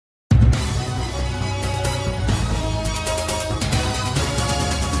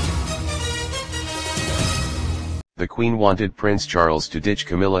The Queen wanted Prince Charles to ditch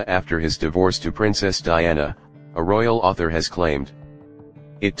Camilla after his divorce to Princess Diana, a royal author has claimed.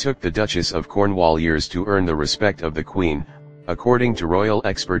 It took the Duchess of Cornwall years to earn the respect of the Queen, according to royal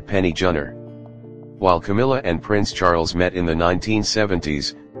expert Penny Junor. While Camilla and Prince Charles met in the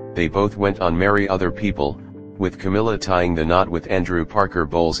 1970s, they both went on marry other people, with Camilla tying the knot with Andrew Parker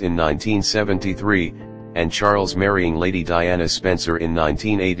Bowles in 1973, and Charles marrying Lady Diana Spencer in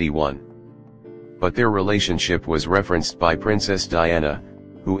 1981. But their relationship was referenced by Princess Diana,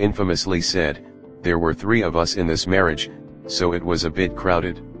 who infamously said, "There were 3 of us in this marriage, so it was a bit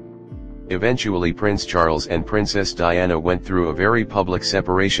crowded." Eventually Prince Charles and Princess Diana went through a very public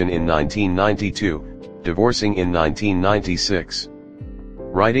separation in 1992, divorcing in 1996.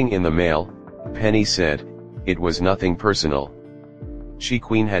 Writing in the Mail, Penny said, "It was nothing personal.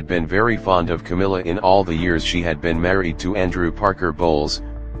 Queen had been very fond of Camilla in all the years she had been married to Andrew Parker Bowles,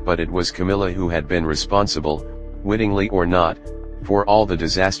 but it was Camilla who had been responsible, wittingly or not, for all the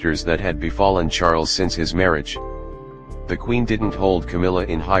disasters that had befallen Charles since his marriage. The Queen didn't hold Camilla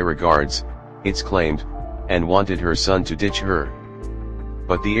in high regards, it's claimed, and wanted her son to ditch her.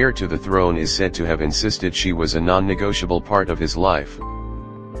 But the heir to the throne is said to have insisted she was a non-negotiable part of his life."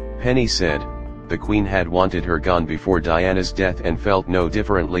 Penny said, "The Queen had wanted her gone before Diana's death and felt no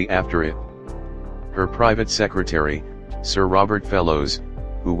differently after it." Her private secretary, Sir Robert Fellows,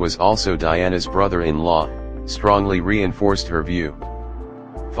 who was also Diana's brother-in-law, strongly reinforced her view.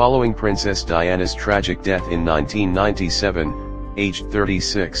 Following Princess Diana's tragic death in 1997, aged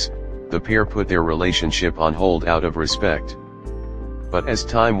 36, the pair put their relationship on hold out of respect. But as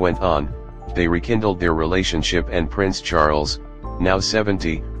time went on, they rekindled their relationship and Prince Charles, now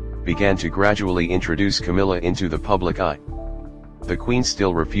 70, began to gradually introduce Camilla into the public eye. The Queen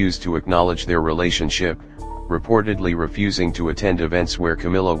still refused to acknowledge their relationship, reportedly refusing to attend events where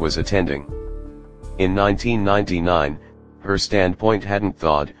Camilla was attending. In 1999, her standpoint hadn't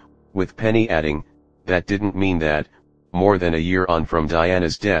thawed, with Penny adding, "That didn't mean that, more than a year on from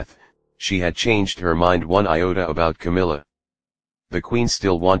Diana's death, she had changed her mind one iota about Camilla. The Queen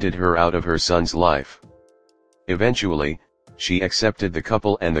still wanted her out of her son's life." Eventually, she accepted the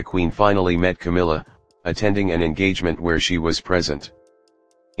couple and the Queen finally met Camilla, attending an engagement where she was present.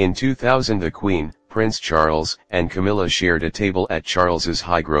 In 2000 the Queen, Prince Charles, and Camilla shared a table at Charles's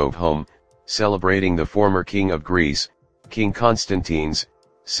Highgrove home, celebrating the former King of Greece, King Constantine's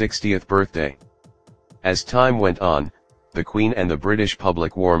 60th birthday. As time went on, the Queen and the British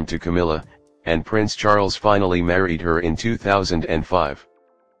public warmed to Camilla, and Prince Charles finally married her in 2005.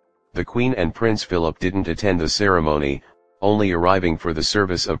 The Queen and Prince Philip didn't attend the ceremony, only arriving for the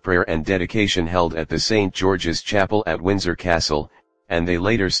service of prayer and dedication held at the St. George's Chapel at Windsor Castle, and they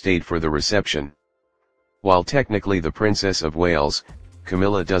later stayed for the reception. While technically the Princess of Wales,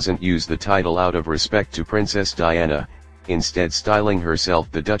 Camilla doesn't use the title out of respect to Princess Diana, instead styling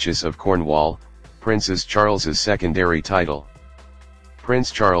herself the Duchess of Cornwall, Prince Charles's secondary title.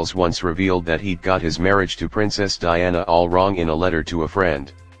 Prince Charles once revealed that he'd got his marriage to Princess Diana all wrong in a letter to a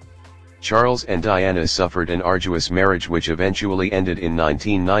friend. Charles and Diana suffered an arduous marriage which eventually ended in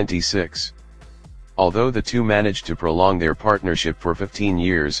 1996. Although the two managed to prolong their partnership for 15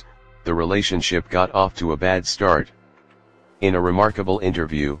 years, the relationship got off to a bad start. In a remarkable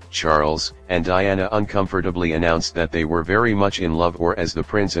interview, Charles and Diana uncomfortably announced that they were very much in love, or as the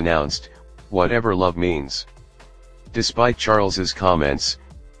prince announced, whatever love means. Despite Charles's comments,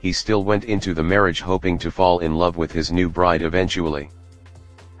 he still went into the marriage hoping to fall in love with his new bride eventually.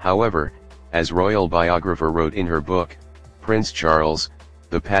 However, as royal biographer wrote in her book, Prince Charles,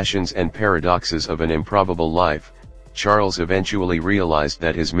 The Passions and Paradoxes of an Improbable Life, Charles eventually realized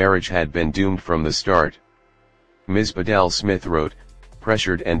that his marriage had been doomed from the start. Ms. Bedell Smith wrote,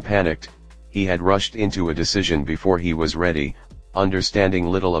 pressured and panicked, he had rushed into a decision before he was ready, understanding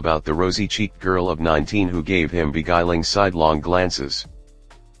little about the rosy-cheeked girl of 19 who gave him beguiling sidelong glances.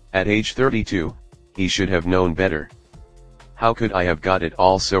 At age 32, he should have known better. How could I have got it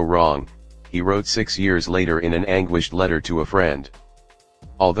all so wrong, he wrote 6 years later in an anguished letter to a friend.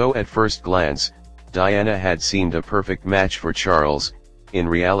 Although at first glance, Diana had seemed a perfect match for Charles, in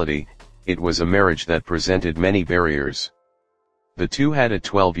reality, it was a marriage that presented many barriers. The two had a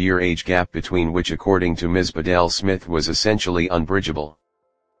 12-year age gap between which, according to Ms. Bedell Smith, was essentially unbridgeable.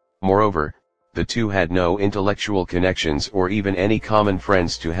 Moreover, the two had no intellectual connections or even any common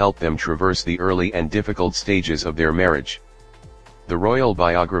friends to help them traverse the early and difficult stages of their marriage. The royal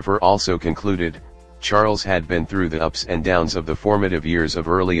biographer also concluded, Charles had been through the ups and downs of the formative years of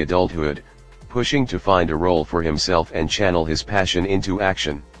early adulthood, pushing to find a role for himself and channel his passion into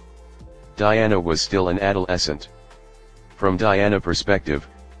action. Diana was still an adolescent. From Diana's perspective,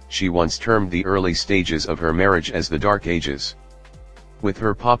 she once termed the early stages of her marriage as the Dark Ages. With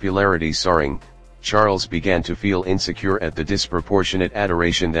her popularity soaring, Charles began to feel insecure at the disproportionate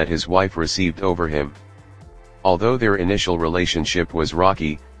adoration that his wife received over him. Although their initial relationship was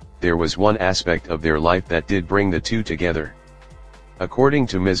rocky, there was one aspect of their life that did bring the two together. According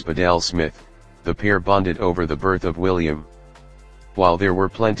to Ms. Bedell-Smith, the pair bonded over the birth of William. While there were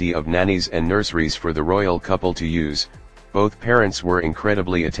plenty of nannies and nurseries for the royal couple to use, both parents were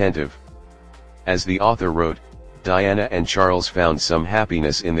incredibly attentive. As the author wrote, Diana and Charles found some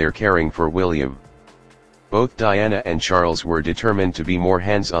happiness in their caring for William. Both Diana and Charles were determined to be more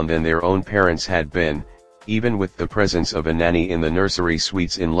hands-on than their own parents had been, even with the presence of a nanny in the nursery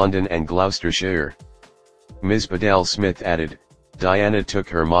suites in London and Gloucestershire. Ms. Bedell-Smith added, Diana took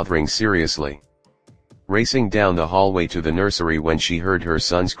her mothering seriously, racing down the hallway to the nursery when she heard her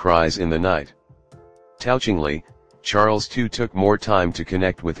son's cries in the night. Touchingly, Charles too took more time to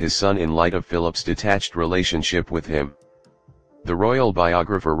connect with his son in light of Philip's detached relationship with him. The royal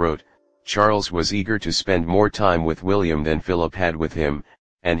biographer wrote, Charles was eager to spend more time with William than Philip had with him,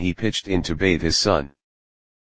 and he pitched in to bathe his son.